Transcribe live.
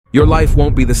Your life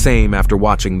won't be the same after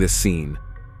watching this scene.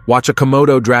 Watch a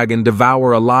Komodo dragon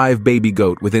devour a live baby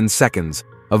goat within seconds,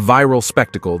 a viral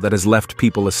spectacle that has left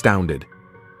people astounded.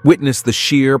 Witness the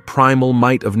sheer primal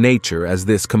might of nature as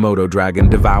this Komodo dragon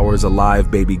devours a live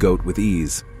baby goat with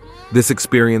ease. This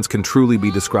experience can truly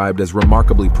be described as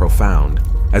remarkably profound,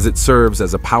 as it serves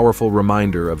as a powerful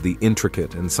reminder of the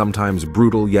intricate and sometimes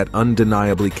brutal yet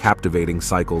undeniably captivating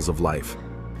cycles of life.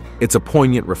 It's a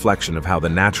poignant reflection of how the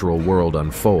natural world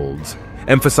unfolds,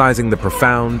 emphasizing the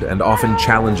profound and often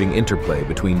challenging interplay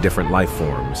between different life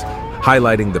forms,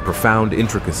 highlighting the profound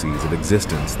intricacies of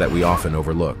existence that we often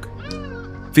overlook.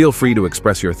 Feel free to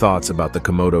express your thoughts about the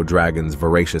Komodo dragon's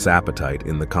voracious appetite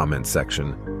in the comments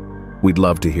section. We'd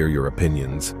love to hear your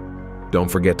opinions. Don't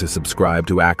forget to subscribe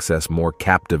to access more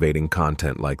captivating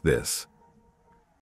content like this.